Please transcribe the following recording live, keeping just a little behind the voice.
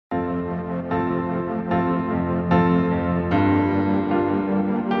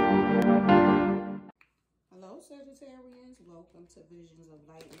welcome to Visions of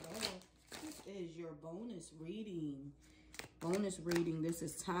Light and Love. This is your bonus reading. This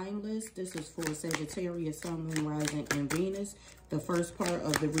is timeless. This is for Sagittarius, Sun, Moon, Rising, and Venus. The first part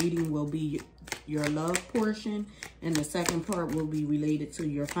of the reading will be your love portion, and the second part will be related to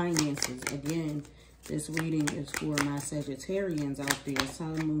your finances. Again, this reading is for my Sagittarians out there,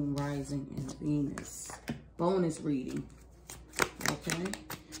 Sun, Moon, Rising, and Venus. Bonus reading. Okay.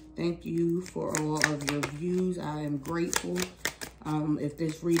 Thank you for all of your views. I am grateful. If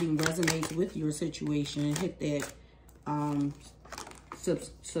this reading resonates with your situation, hit that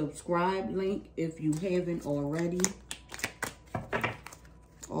subscribe link if you haven't already.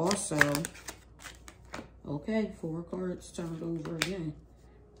 Also, okay, 4 cards turned over again.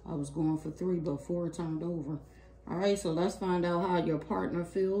 I was going for 3, but 4 turned over. All right, so let's find out how your partner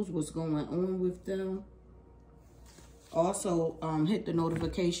feels, what's going on with them. Also, hit the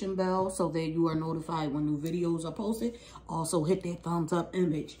notification bell so that you are notified when new videos are posted. Also, hit that thumbs up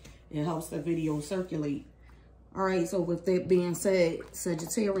image. It helps the video circulate. All right, so with that being said,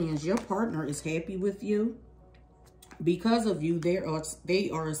 Sagittarians, your partner is happy with you. Because of you, they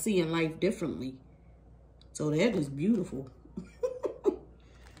are seeing life differently. So that is beautiful.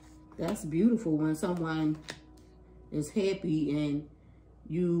 That's beautiful when someone is happy and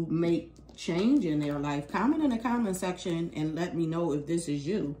you make change in their life. Comment in the comment section and let me know if this is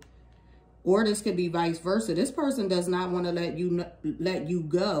you. Or this could be vice versa. This person does not want to let you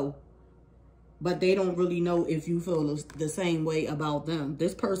go, but they don't really know if you feel the same way about them.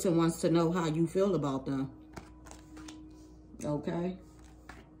 This person wants to know how you feel about them. Okay?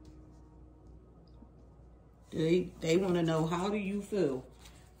 They want to know, how do you feel?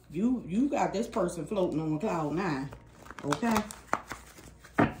 You got this person floating on cloud 9. Okay?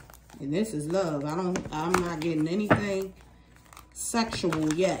 And this is love. I'm not getting anything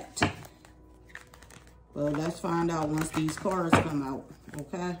sexual yet. Well, let's find out once these cards come out.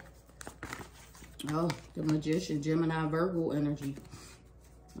 Okay? Oh, the Magician, Gemini, Virgo energy.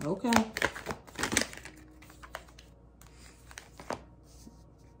 Okay.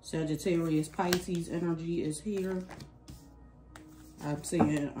 Sagittarius, Pisces energy is here. I'm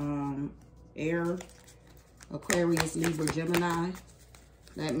seeing air, Aquarius, Libra, Gemini.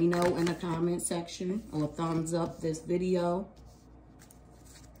 Let me know in the comment section or thumbs up this video.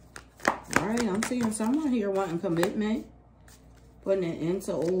 All right, I'm seeing someone here wanting commitment, putting it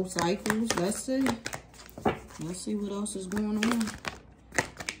into old cycles. Let's see. Let's see what else is going on.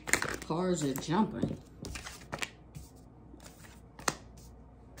 Cards are jumping.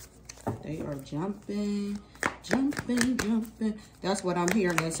 They are jumping, jumping, jumping. That's what I'm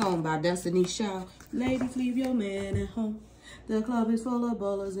hearing. That song by Destiny's Child. Ladies, leave your man at home. The club is full of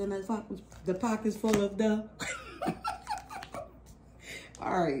ballers and the pocket's full of dough.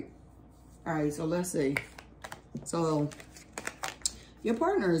 All right, so let's see. So your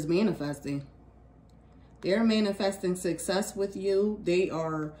partner is manifesting. They're manifesting success with you.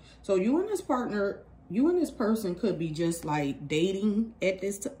 So you and this person could be just like dating at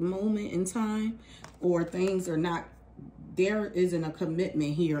this moment in time, or things are not, there isn't a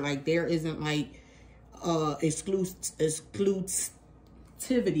commitment here. Like there isn't like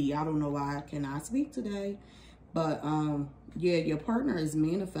exclusivity. I don't know why I cannot speak today, but yeah, your partner is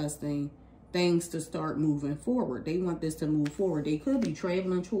manifesting things to start moving forward. They want this to move forward. They could be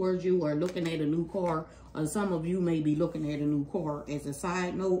traveling towards you or looking at a new car, or some of you may be looking at a new car. As a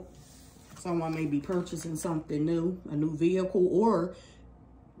side note, someone may be purchasing something new, a new vehicle, or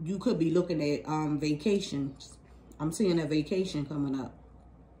you could be looking at vacations. I'm seeing a vacation coming up.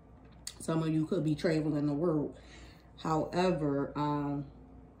 Some of you could be traveling the world. However,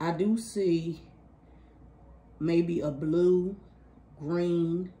 I do see maybe a blue,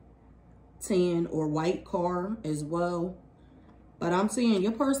 green, tan, or white car as well. But I'm seeing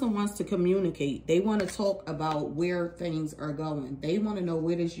your person wants to communicate. They want to talk about where things are going. They want to know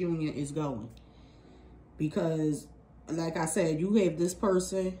where this union is going. Because, like I said, you have this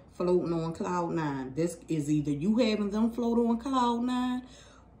person floating on cloud 9. This is either you having them float on cloud 9,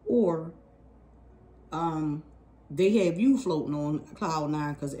 or they have you floating on cloud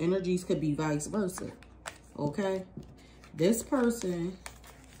 9, because energies could be vice versa. Okay? This person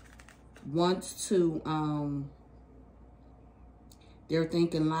wants to, they're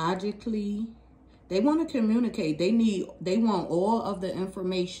thinking logically. They want to communicate. They want all of the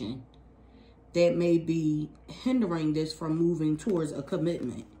information that may be hindering this from moving towards a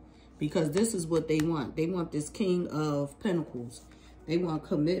commitment, because this is what they want. They want this King of Pentacles. They want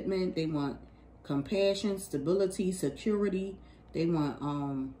commitment. They want compassion, stability, security. They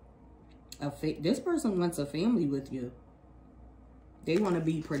want this person wants a family with you. They want to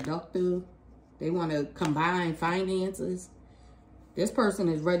be productive. They want to combine finances. This person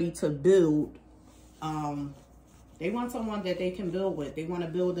is ready to build. They want someone that they can build with. They want to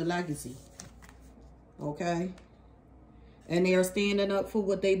build a legacy. Okay? And they're standing up for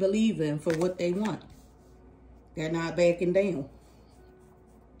what they believe in, for what they want. They're not backing down.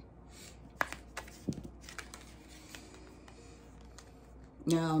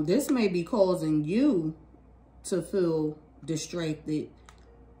 Now, this may be causing you to feel distracted.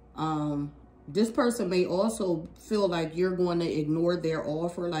 This person may also feel like you're going to ignore their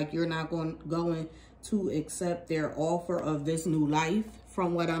offer, like you're not going to accept their offer of this new life,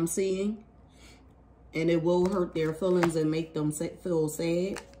 from what I'm seeing. And it will hurt their feelings and make them feel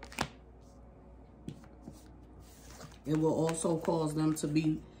sad. It will also cause them to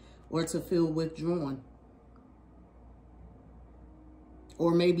be, or to feel withdrawn.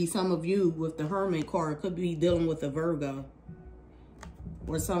 Or maybe some of you with the Hermit card could be dealing with a Virgo.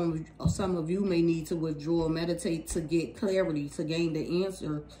 Or some of you may need to withdraw, meditate to get clarity, to gain the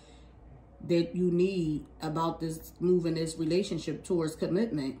answer that you need about this, moving this relationship towards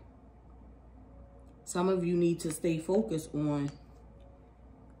commitment. Some of you need to stay focused on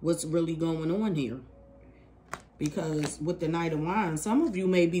what's really going on here. Because with the Knight of Wands, some of you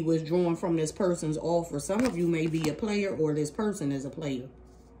may be withdrawn from this person's offer. Some of you may be a player, or this person is a player.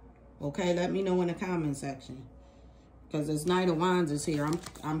 Okay, let me know in the comment section. Because this Knight of Wands is here.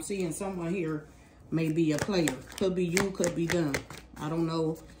 I'm seeing someone here may be a player. Could be you, could be them. I don't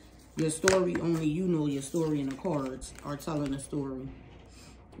know your story. Only you know your story, and the cards are telling a story.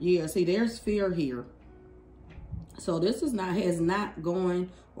 Yeah, see, there's fear here. So this is has not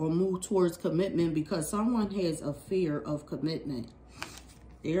gone or moved towards commitment, because someone has a fear of commitment.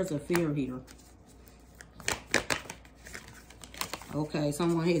 There's a fear here. Okay,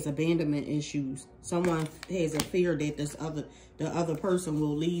 someone has abandonment issues. Someone has a fear that the other person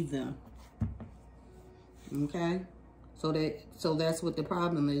will leave them. Okay? So that's what the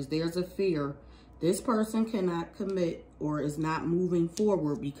problem is. There's a fear. This person cannot commit or is not moving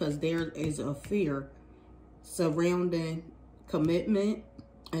forward because there is a fear surrounding commitment,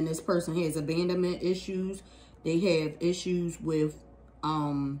 and this person has abandonment issues. They have issues with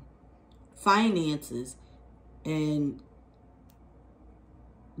finances, and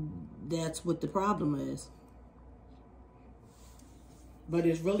that's what the problem is. But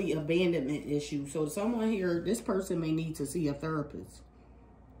it's really abandonment issues. So someone here, this person may need to see a therapist.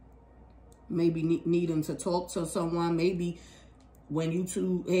 Maybe needing to talk to someone. Maybe when you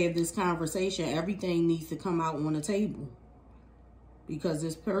two have this conversation, everything needs to come out on the table. Because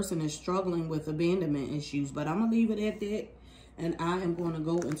this person is struggling with abandonment issues. But I'm going to leave it at that. And I am going to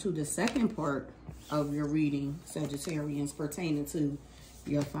go into the second part of your reading, Sagittarians, pertaining to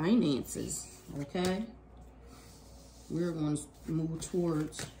your finances. Okay? We're going to move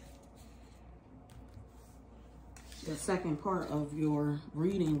towards the second part of your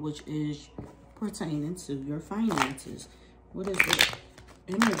reading, which is pertaining to your finances. What is the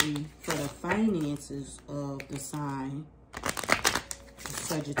energy for the finances of the sign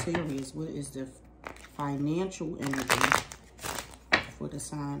Sagittarius? What is the financial energy for the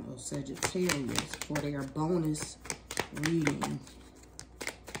sign of Sagittarius for their bonus reading?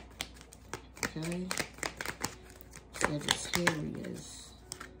 Okay. Sagittarius.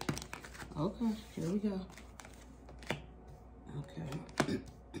 Okay, here we go. Okay.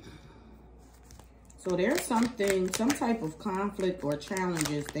 So there's some type of conflict or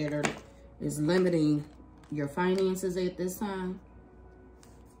challenges that is limiting your finances at this time.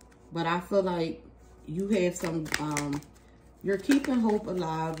 But I feel like you have some, you're keeping hope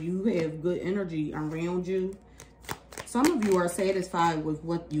alive. You have good energy around you. Some of you are satisfied with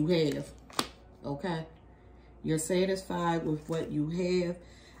what you have. Okay? You're satisfied with what you have.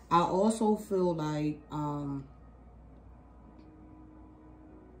 I also feel like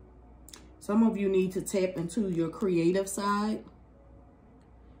some of you need to tap into your creative side.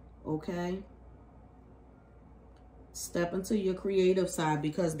 Okay? Step into your creative side,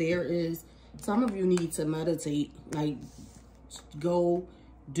 because some of you need to meditate. Like, go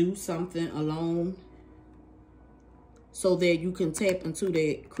do something alone so that you can tap into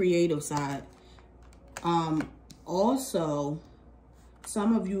that creative side. Also,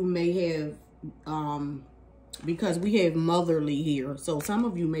 some of you may have, because we have motherly here, so some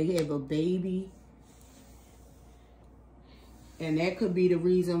of you may have a baby, and that could be the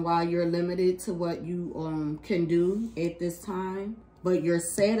reason why you're limited to what you can do at this time, but you're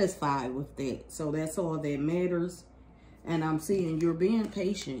satisfied with that. So that's all that matters. And I'm seeing you're being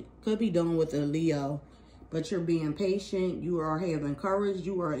patient. Could be dealing with a Leo, but you're being patient. You are having courage.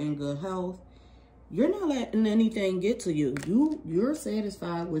 You are in good health. You're not letting anything get to you. You're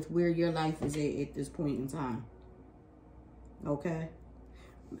satisfied with where your life is at this point in time. okay?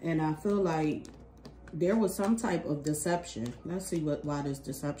 And I feel like there was some type of deception. Let's see why this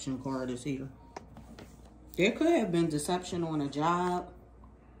deception card is here. There could have been deception on a job,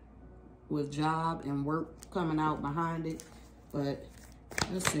 with job and work coming out behind it. But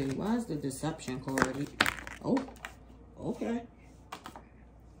let's see, why is the deception card? Oh, okay.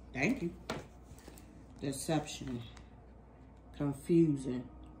 Thank you. Deception, confusion.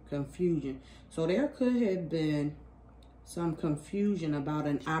 So there could have been some confusion about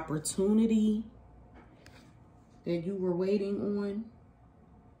an opportunity that you were waiting on.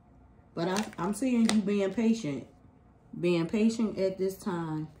 But I'm seeing you being patient at this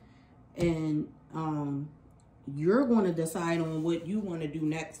time. And you're going to decide on what you want to do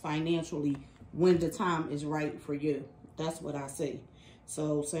next financially when the time is right for you. That's what I see.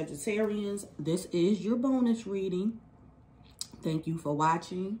 So Sagittarians, this is your bonus reading. Thank you for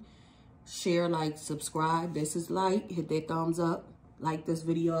watching. Share, like, subscribe. This is Light. Hit that thumbs up. Like this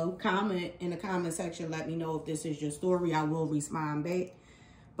video. Comment in the comment section. Let me know if this is your story. I will respond back.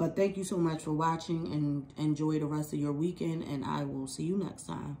 But thank you so much for watching, and enjoy the rest of your weekend. And I will see you next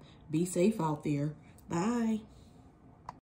time. Be safe out there. Bye.